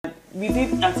we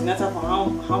did antenatal for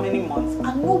how many months,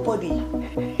 and nobody,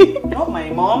 not my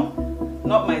mom,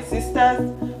 not my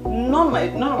sisters, none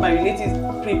of my relatives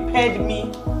prepared me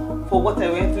for what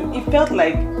I went through. It felt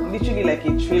like literally like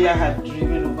a trailer had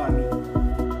driven over me.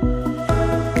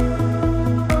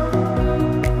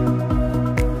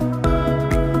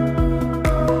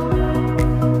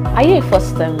 Are you a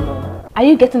first-time mom? Are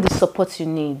you getting the support you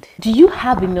need? Do you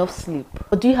have enough sleep?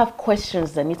 Or do you have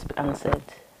questions that need to be answered?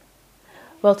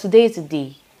 Well, today is the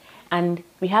day, and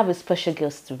we have a special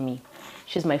guest with me.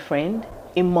 She's my friend,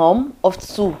 a mom of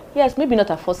 2. Yes, maybe not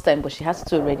her first time, but she has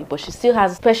 2 already. But she still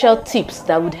has special tips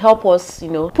that would help us,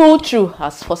 pull through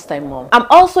as first-time mom. I'm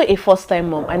also a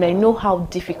first-time mom, and I know how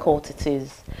difficult it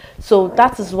is. So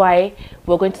that is why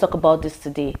we're going to talk about this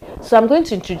today. So I'm going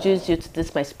to introduce you to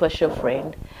this, my special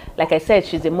friend. Like I said,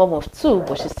 she's a mom of 2,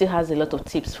 but she still has a lot of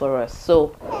tips for us.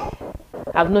 So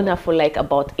I've known her for like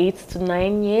about 8 to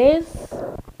 9 years.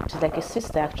 She's like a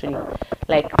sister, actually,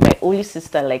 like my only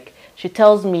sister. Like, she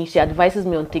tells me, she advises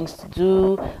me on things to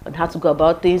do, on how to go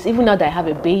about things. Even now that I have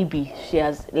a baby, she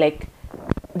has like,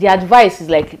 the advice is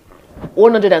like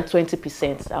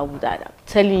 120%. I'm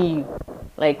telling you,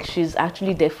 like, she's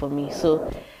actually there for me.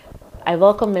 So I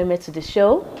welcome Meme to the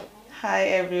show. Hi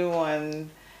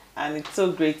everyone, and it's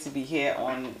so great to be here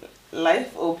on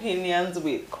Life Opinions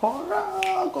with Cora.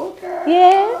 Go girl.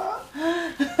 Yeah.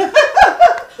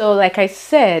 So like I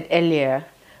said earlier,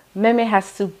 Meme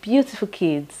has 2 beautiful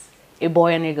kids, a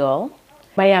boy and a girl.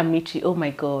 Maya and Michi, oh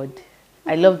my God.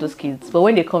 I love those kids. But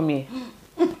when they come here,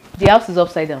 the house is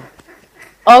upside down.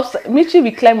 Michi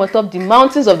will climb on top the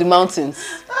mountains of the mountains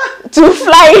to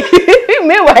fly.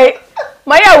 Meanwhile,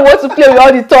 Maya wants to play with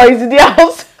all the toys in the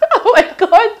house. Oh my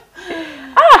God.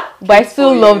 But I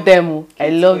still love them. I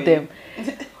love them.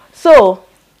 So,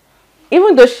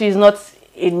 even though she's not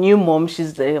a new mom,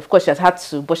 of course she has had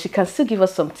to, but she can still give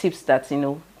us some tips that,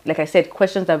 like I said,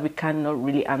 questions that we cannot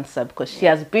really answer because she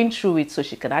has been through it, so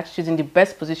she's in the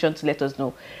best position to let us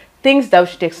know things that we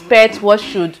should expect, what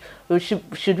should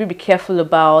we be careful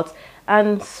about,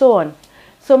 and so on.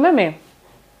 So Meme,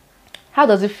 how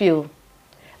does it feel?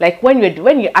 Like when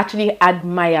you actually had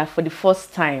Maya for the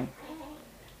first time?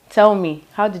 Tell me,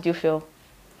 how did you feel?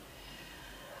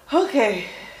 Okay,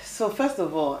 so first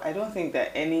of all, I don't think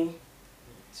that any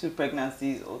 2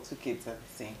 pregnancies or 2 kids are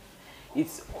the same.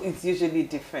 It's usually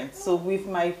different. So with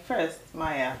my first,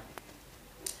 Maya,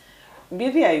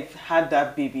 maybe I've had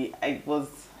that baby. I'm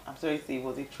sorry to say, it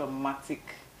was a traumatic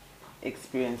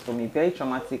experience for me, very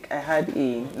traumatic. I had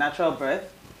a natural birth,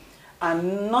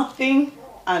 and nothing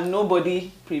and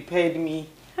nobody prepared me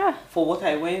for what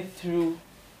I went through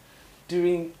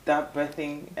during that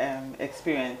birthing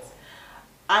experience.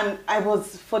 And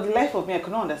for the life of me, I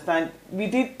could not understand. We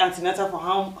did antenatal for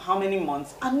how many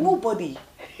months, and nobody,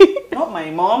 not my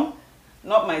mom,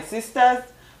 not my sisters,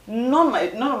 none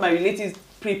of my relatives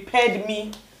prepared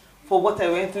me for what I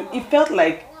went through. It felt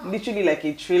like literally like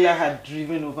a trailer had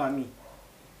driven over me.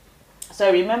 So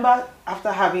I remember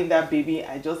after having that baby,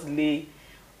 I just lay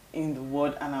in the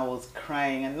ward and I was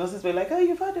crying, and the nurses were like, "Oh,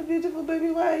 you've had a beautiful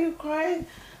baby, why are you crying?"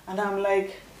 And I'm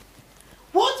like,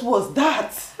 what was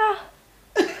that?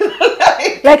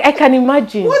 like I can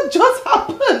imagine. What just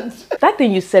happened? That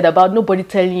thing you said about nobody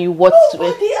telling you what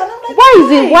nobody, to. and I'm like, why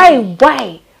is it?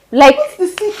 Why? Like, what's the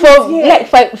secret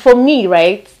here? for me,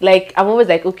 right? Like, I'm always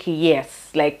like, okay,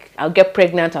 yes, like I'll get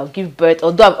pregnant, I'll give birth.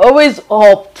 Although I've always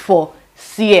opted for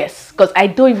CS because I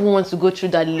don't even want to go through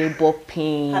that labor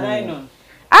pain. Had I known?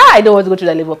 I don't want to go through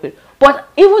that labor pain. But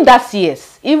even that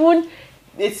CS,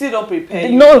 they still don't prepare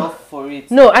you enough for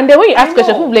it. No, and then when you ask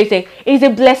questions, people like say, it's a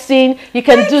blessing, you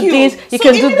can do this, you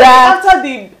can do that.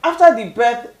 After the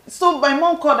birth, so my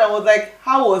mom called and was like,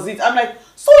 how was it? I'm like,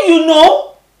 so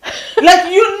like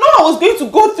I was going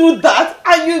to go through that,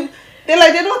 and they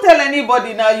don't tell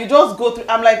anybody now, you just go through.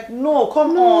 I'm like, no,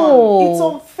 come on, it's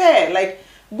unfair. Like,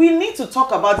 we need to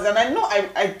talk about it. And I know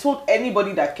I told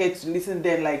anybody that cared to listen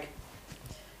then, like,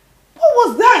 what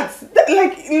was that?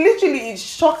 Like, literally, it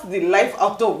shocked the life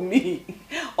out of me,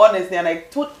 honestly. And I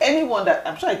told anyone that,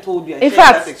 I'm sure I told you. In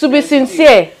fact, to be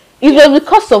sincere, it was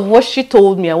because of what she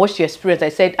told me and what she experienced. I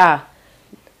said,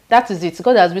 that is it.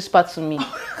 God has whispered to me.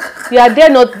 You are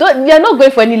not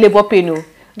going for any labor pain. No.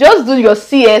 Just do your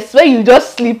CS where you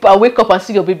just sleep and wake up and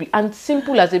see your baby. And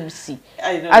simple as ABC.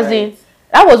 I know,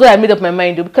 that was what I made up my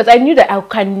mind though, because I knew that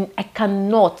I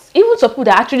cannot. Even some people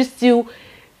that actually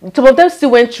some of them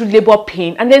still went through labor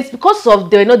pain, and then because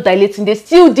they were not dilating, they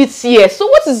still did CS. So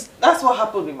that's what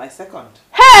happened with my second.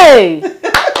 Hey!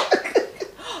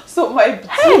 So my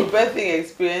birthing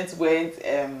experience went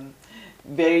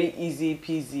very easy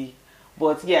peasy.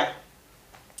 But yeah,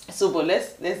 So, but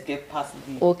let's get past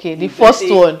the first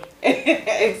one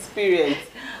experience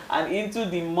and into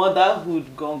the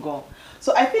motherhood gone.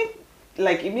 So I think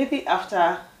like immediately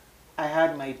after I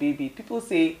had my baby, people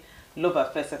say love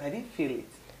at first sight. I didn't feel it.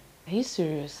 Are you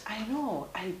serious? I know,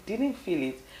 I didn't feel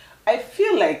it. I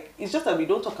feel like it's just that we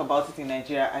don't talk about it in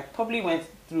Nigeria. I probably went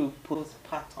through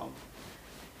postpartum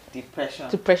depression.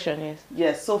 Yes.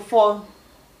 Yes, so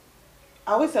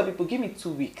I always tell people, give me 2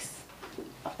 weeks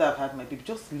after I've had my baby.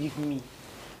 Just leave me.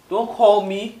 Don't call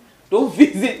me. Don't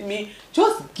visit me.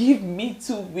 Just give me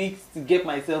 2 weeks to get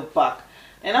myself back.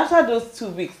 And after those 2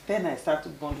 weeks, then I start to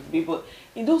bond with baby. But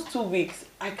in those 2 weeks,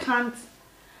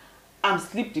 I'm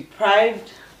sleep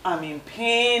deprived. I'm in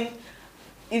pain.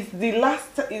 It's the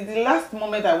last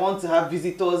moment I want to have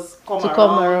visitors come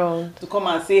around to come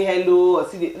and say hello or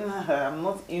see I'm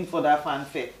not in for that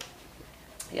fanfare.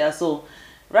 Yeah, so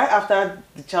right after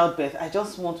the childbirth, I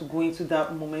just want to go into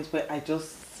that moment where I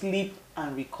just sleep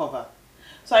and recover.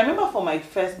 So I remember for my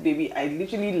first baby, I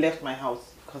literally left my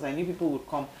house because I knew people would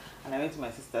come, and I went to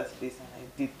my sister's place and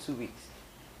I did 2 weeks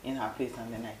in her place,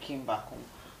 and then I came back home.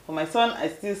 For my son, I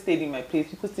still stayed in my place.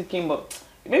 People still came, but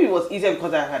maybe it was easier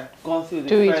because I had gone through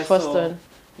the first one.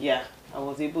 Yeah, I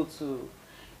was able to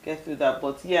get through that.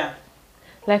 But yeah,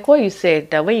 like what you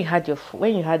said, that when you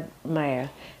had Maya,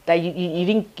 that you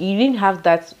didn't have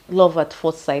that love at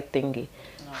first sight thingy.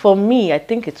 No. For me, I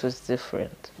think it was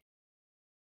different.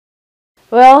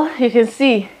 Well, you can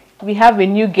see we have a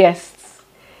new guest,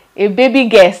 a baby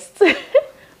guest.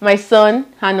 My son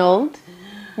Arnold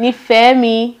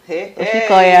Nifemi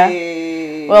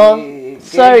Oshikoya. Well,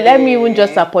 sorry, let me even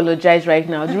just apologize right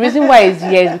now. The reason why he's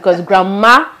here is because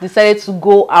Grandma decided to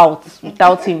go out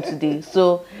without him today.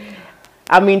 So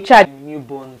I'm in charge.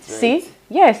 Newborns, right? See?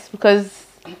 Yes, because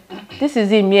this is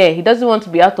him here. He doesn't want to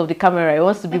be out of the camera. He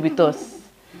wants to be with us.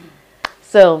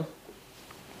 So,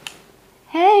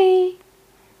 hey,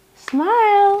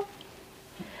 smile.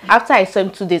 After I saw him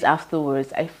 2 days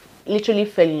afterwards, I literally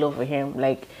fell in love with him.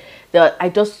 Like, I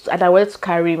wanted to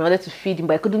carry him, I wanted to feed him,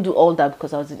 but I couldn't do all that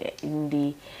because I was in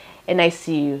the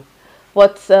NICU.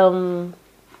 But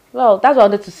well, that's what I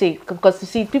wanted to say, because you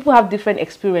see, people have different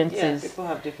experiences. Yeah, people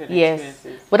have different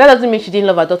experiences. But that doesn't mean she didn't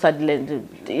love her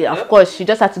daughter. Of course, she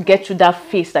just had to get through that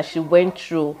phase that she went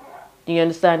through. Do you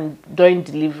understand? During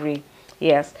delivery.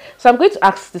 Yes. So I'm going to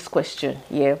ask this question.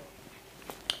 Yeah.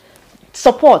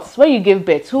 Support. When you gave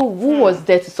birth, who was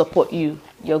there to support you?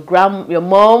 Your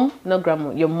mom, not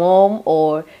grandma, your mom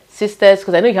or sisters?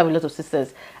 Because I know you have a lot of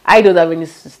sisters. I don't have any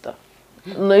sister.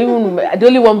 No, even the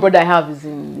only one brother I have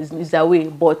is away,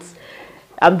 but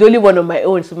I'm the only one on my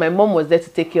own. So my mom was there to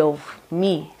take care of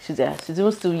me. She's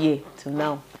even still here till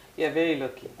now. You're very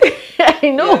lucky.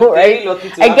 I know, You're right? Very lucky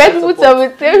to I get people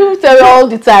tell me all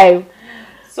the time.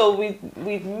 So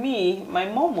with me, my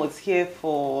mom was here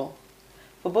for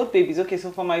both babies. Okay, so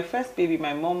for my first baby,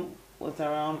 my mom was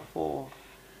around for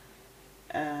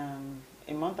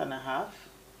a month and a half,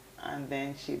 and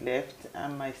then she left,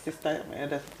 and my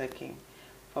other sister came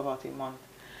for about a month.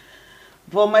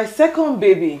 For my second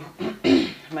baby,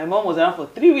 my mom was around for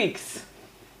 3 weeks.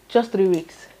 Just 3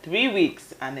 weeks? 3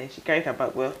 weeks, and then she carried her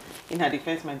back. Well, in her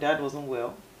defense, my dad wasn't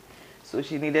well, so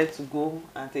she needed to go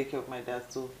and take care of my dad.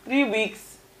 So 3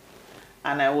 weeks,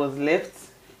 and I was left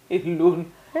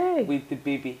alone with the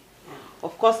baby.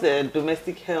 Of course, the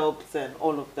domestic helps and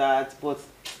all of that, but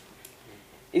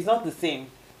it's not the same.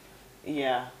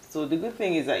 Yeah. So the good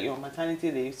thing is that you're on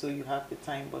maternity leave, so you have the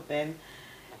time. But then,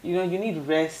 you need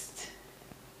rest,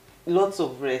 lots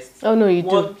of rest. Oh no, you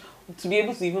do. To be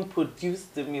able to even produce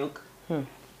the milk,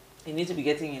 you need to be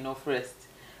getting enough rest,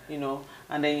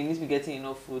 and then you need to be getting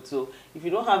enough food. So if you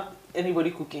don't have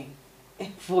anybody cooking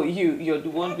for you, you're the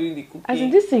one doing the cooking. As in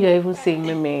this thing you're even saying,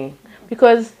 Meme,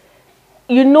 because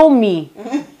you know me,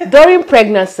 during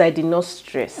pregnancy I did not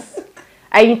stress.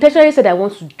 I intentionally said I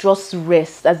want to just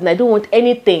rest, as in I don't want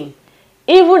anything.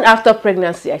 Even after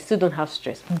pregnancy, I still don't have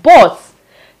stress. But,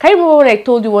 can you remember when I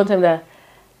told you one time that,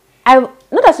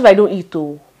 not as if I don't eat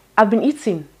though, I've been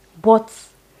eating, but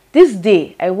this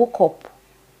day I woke up,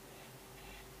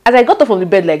 as I got up from the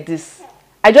bed like this,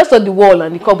 I just saw the wall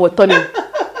and the cupboard turning.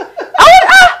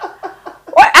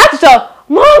 I had to shout,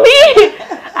 Mommy!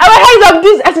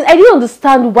 I didn't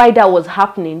understand why that was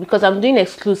happening, because I'm doing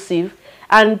exclusive,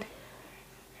 and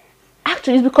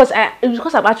actually it's because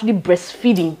I'm actually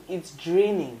breastfeeding. It's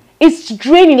draining. It's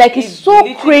draining, like it's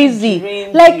so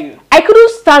crazy. Like I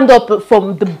couldn't stand up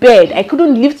from the bed. I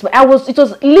couldn't lift it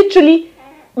was literally,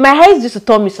 my eyes used to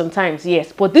tell me sometimes,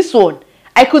 yes, but this one,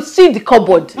 I could see the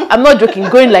cupboard. I'm not joking,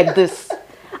 going like this. I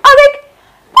was like,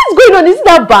 what's going on? Isn't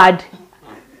that bad?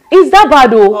 Is that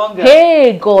bad though? Hunger.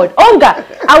 Hey God, hunger.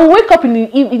 I will wake up in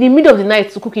the middle of the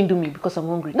night to cook Indomie because I'm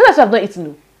hungry. No, that's why I've not eaten.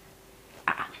 No.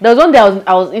 There was one day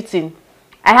I was eating.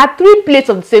 I had 3 plates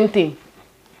of the same thing.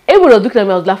 Everybody was looking at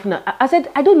me. I was laughing. I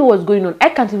said, I don't know what's going on. I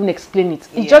can't even explain it.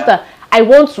 It's just that I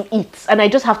want to eat, and I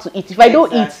just have to eat. If I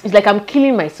don't eat, it's like I'm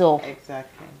killing myself.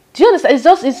 Exactly. Do you understand? It's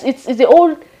just it's the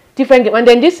whole different game. And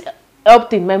then this help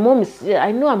thing. My mom is.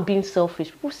 I know I'm being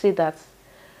selfish. People say that.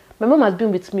 My mom has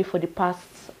been with me for the past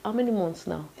how many months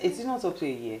now? Is it not up to a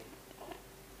year?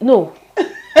 No.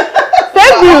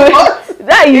 February.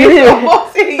 That year.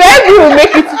 February will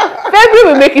make it. February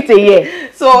will make it a year.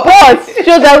 So, but she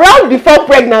was around before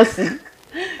pregnancy,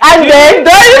 and then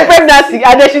during pregnancy,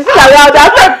 and then she's still around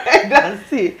after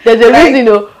pregnancy. There's a reason,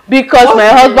 though, because my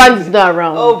husband is not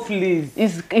around. Oh please.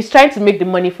 He's trying to make the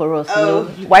money for us,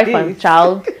 wife and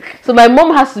child. So my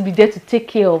mom has to be there to take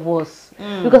care of us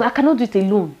because I cannot do it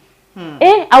alone.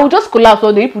 I will just collapse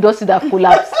one day if we don't see that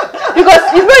collapse because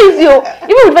it's not easy.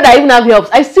 Even if I even have help,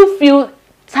 I still feel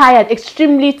tired,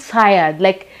 extremely tired.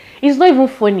 Like it's not even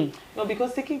funny. No,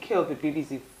 because taking care of a baby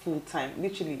is a full-time.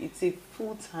 Literally, it's a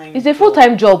full-time. It's a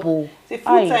full-time job. Oh, it's a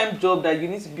full-time job that you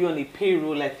need to be on a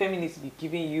payroll. Like Femi needs to be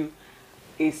giving you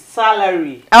a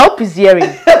salary. I hope he's hearing.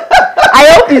 I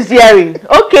hope he's hearing.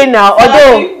 Okay, now,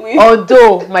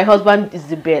 although my husband is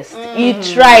the best, he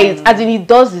tries, as in he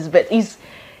does his best.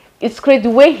 It's crazy the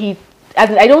way he,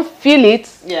 as in I don't feel it.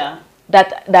 Yeah.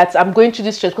 That I'm going through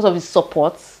this stress because of his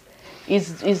support.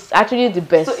 Is actually the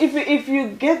best. So if you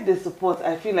get the support,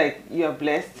 I feel like you're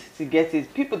blessed to get it.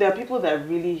 There are people that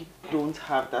really don't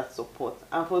have that support,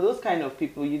 and for those kind of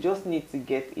people, you just need to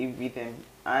get a rhythm,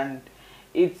 and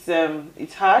it's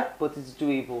hard, but it's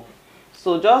doable.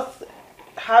 So just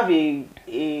have a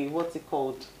what's it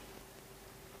called?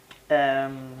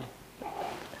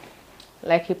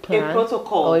 Like a plan, a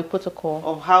protocol, or a protocol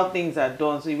of how things are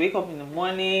done. So you wake up in the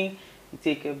morning, you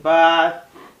take a bath,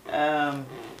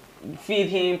 feed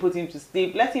him, put him to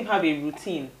sleep, let him have a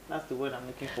routine. That's the word I'm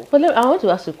looking for. But I want to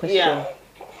ask you a question. Yeah.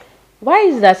 Why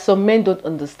is that some men don't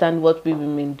understand what we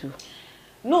women do?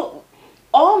 No,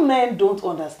 all men don't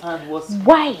understand what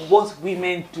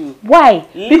women do. Why?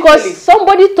 Literally. Because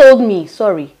somebody told me,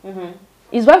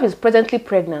 his wife is presently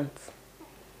pregnant.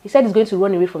 He said he's going to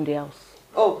run away from the house.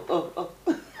 Oh.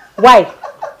 Why?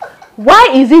 Why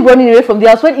is he running away from the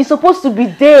house when he's supposed to be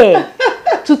there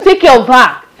to take care of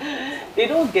her? They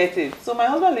don't get it. So my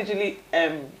husband literally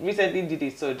recently did a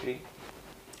surgery,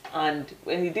 and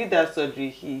when he did that surgery,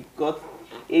 he got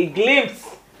a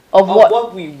glimpse of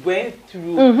what we went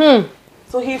through.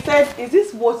 So he said, "Is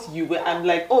this what you were?" I'm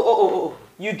like, "Oh,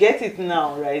 you get it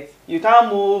now, right? You can't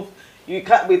move. You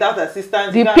can't without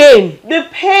assistance. The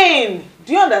pain.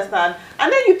 Do you understand?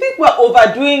 And then you think we're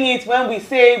overdoing it when we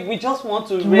say we just want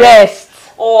to rest.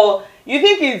 Or you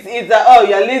think it's that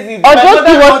you're lazy. Or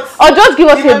just give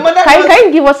us a can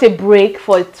you give us a break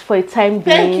for a time being?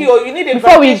 Thank you. Or you need a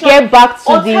before vacation, we get back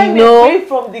to the away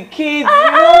from the kids.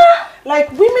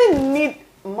 Like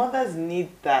mothers need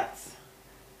that.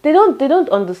 They don't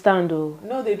understand though.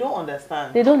 No, they don't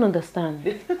understand. They don't understand.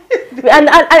 and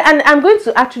I'm going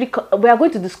to we are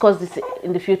going to discuss this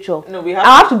in the future. No,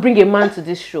 I have to bring a man to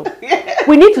this show.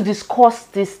 We need to discuss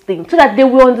this thing so that they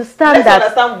will understand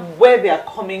understand where they are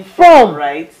coming from,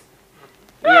 right?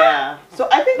 Yeah. So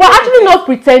I think we're actually not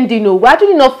pretending, we're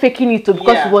actually not faking it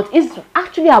because what is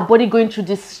actually our body going through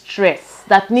this stress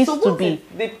that needs to be.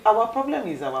 Our problem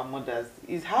is our mothers,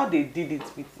 is how they did it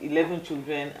with 11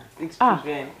 children and 6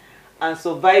 children and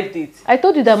survived it. I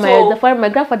told you that my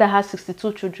grandfather has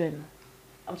 62 children.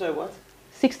 I'm sorry, what?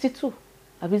 62.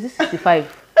 I mean, this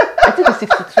 65. I think it's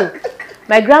 62.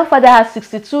 My grandfather has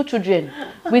 62 children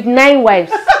with 9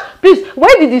 wives. Please,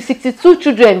 where did the 62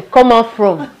 children come out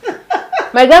from?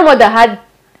 My grandmother had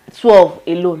 12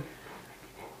 alone.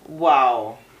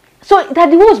 Wow. So that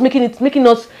the one was making us,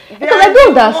 because I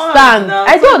don't understand.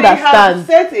 I don't understand.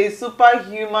 They have set a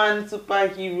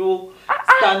superhero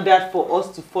standard for us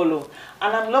to follow,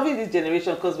 and I'm loving this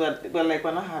generation because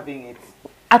we're not having it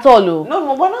at all.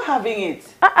 No, we're not having it.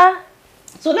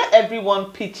 So let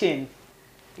everyone pitch in.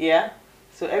 Yeah.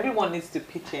 So everyone needs to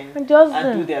pitch in and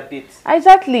do their bit.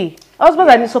 Exactly.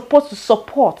 Husbands are supposed to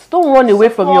support. Don't run away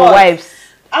from your wives.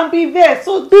 And be there.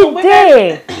 So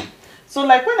So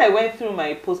like when I went through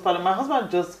my postpartum, my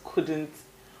husband just couldn't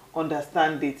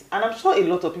understand it. And I'm sure a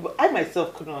lot of people, I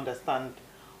myself couldn't understand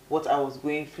what I was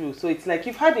going through. So it's like,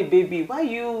 you've had a baby, why are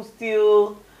you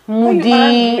still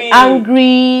moody,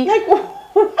 angry? Like,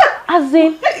 as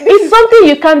in, it's something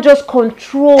you can't just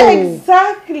control.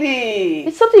 Exactly.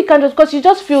 It's something you can't just, because you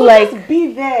just feel like. Just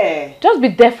be there. Just be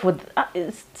there for,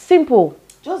 it's simple.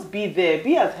 Just be there.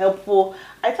 Be as helpful.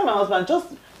 I tell my husband,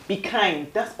 just be kind.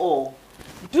 That's all.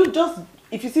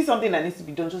 If you see something that needs to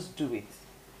be done, just do it.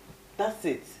 That's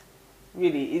it.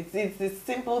 Really, it's the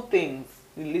simple things,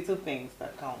 the little things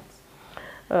that count.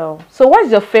 Oh, so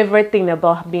what's your favorite thing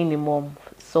about being a mom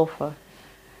so far?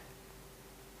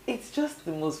 It's just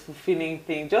the most fulfilling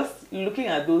thing. Just looking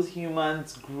at those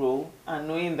humans grow and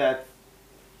knowing that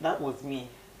was me.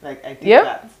 Like, I did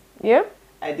that. Yeah.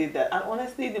 I did that. And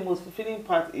honestly, the most fulfilling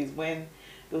part is when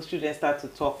those children start to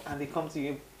talk and they come to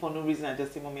you for no reason and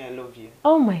just say, "Mommy, I love you."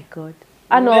 Oh my God.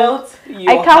 I know. Melt your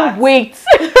I can't heart. wait.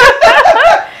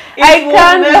 I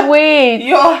can't wait.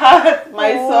 Your heart.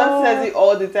 My son says it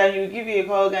all the time. You give you a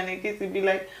hug and a kiss, he'll be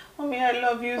like, "Mommy, I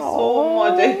love you so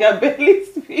much." I can barely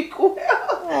speak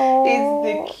well. It's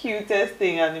the cutest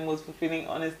thing and the most fulfilling,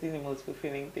 honestly, the most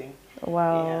fulfilling thing.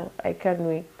 Wow, Yeah. I can't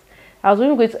wait. I was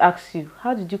even going to ask you,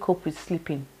 how did you cope with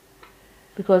sleeping?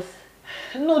 Because...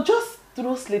 No, just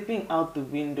throw sleeping out the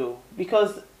window.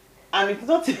 Because, and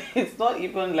it's not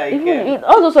even like...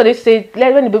 also they say,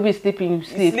 like when the baby is sleeping, you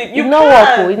sleep. You it not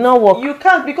work. It not work. You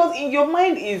can't, because in your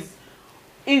mind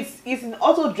it's in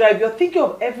auto drive. You're thinking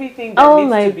of everything that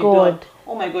needs to be done.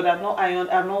 Oh my God, I've not ironed,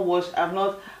 I've not washed,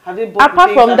 have they bought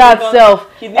apart from that self,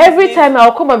 every time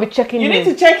I'll come and be checking him. You need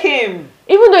to check him.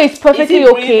 Even though it's perfectly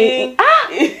okay.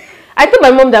 I told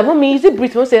my mom that, "Mommy, is it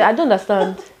breathing?" I said, "I don't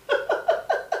understand."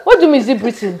 What do you mean, is it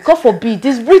breathing? God forbid,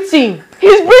 he's breathing.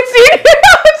 He's breathing. I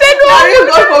said, "No,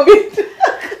 God forbid."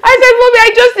 I said,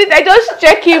 "Mommy, I just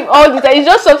check him all the time. It's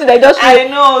just something I just..." I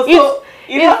know. So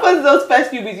it happens those first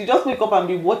few weeks. You just wake up and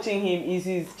be watching him. Is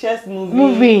his chest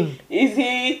moving? Is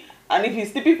he? And if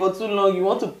he's sleeping for too long, you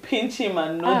want to pinch him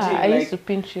and nudge him. I used to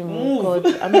pinch him. God,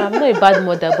 I'm not a bad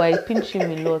mother, but I pinch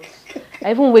him a lot.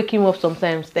 I even wake him up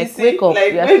sometimes. Like, wake up,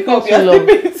 like, you are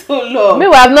sleeping too long.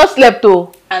 Meanwhile, I have not slept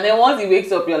though. And then once he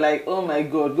wakes up, you're like, "Oh my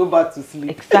God, go back to sleep."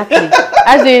 Exactly.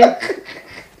 As in,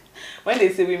 when they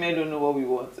say women don't know what we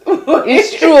want.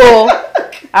 It's true.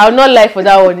 I'll not lie for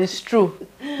that one. It's true.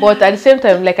 But at the same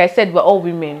time, like I said, we're all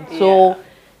women. So,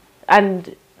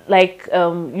 and like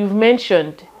you've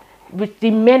mentioned,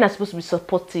 the men are supposed to be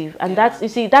supportive, and that's, you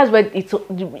see, that's where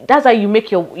that's how you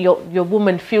make your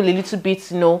woman feel a little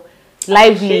bit,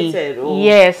 lively.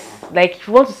 Yes, like if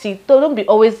you want to see, don't be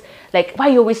always like, "Why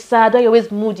are you always sad? Why are you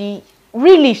always moody?"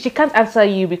 Really, she can't answer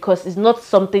you because it's not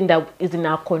something that is in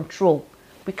our control.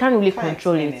 We can't really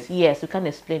control it. Yes, we can't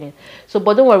explain it. So,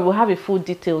 but don't worry, we'll have a full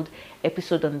detailed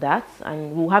episode on that,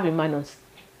 and we'll have a man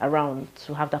around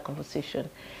to have that conversation.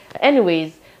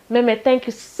 Anyways, Meme, thank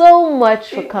you so much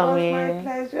for coming. It was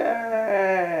my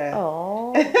pleasure.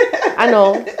 Oh, I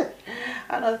know.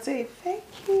 And I'll say thank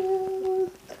you.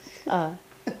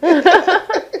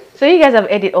 So you guys have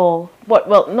heard it all, but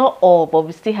well, not all, but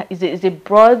we still it's a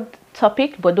broad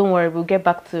topic, but don't worry, we'll get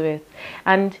back to it.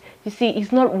 And you see,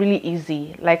 it's not really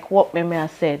easy, like what Meme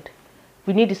has said.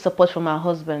 We need the support from our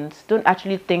husbands. Don't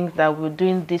actually think that we're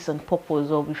doing this on purpose,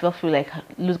 or we feel like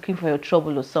looking for your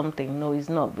trouble or something. No, it's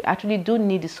not. We actually do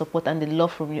need the support and the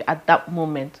love from you at that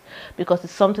moment, because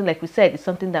it's something, like we said, it's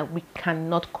something that we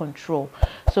cannot control.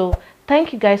 So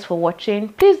thank you guys for watching.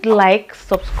 Please like,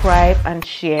 subscribe, and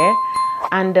share.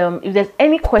 And if there's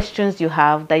any questions you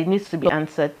have that needs to be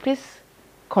answered, please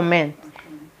comment.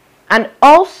 And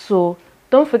also,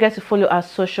 don't forget to follow our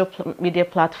social media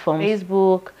platforms: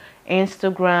 Facebook,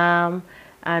 Instagram,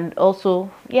 and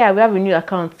also, yeah, we have a new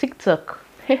account, TikTok.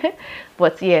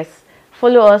 But yes,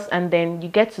 follow us, and then you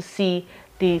get to see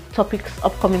the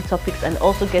upcoming topics, and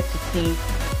also get to see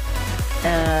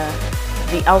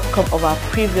the outcome of our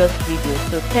previous videos.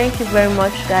 So thank you very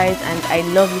much, guys, and I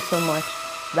love you so much.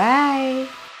 Bye.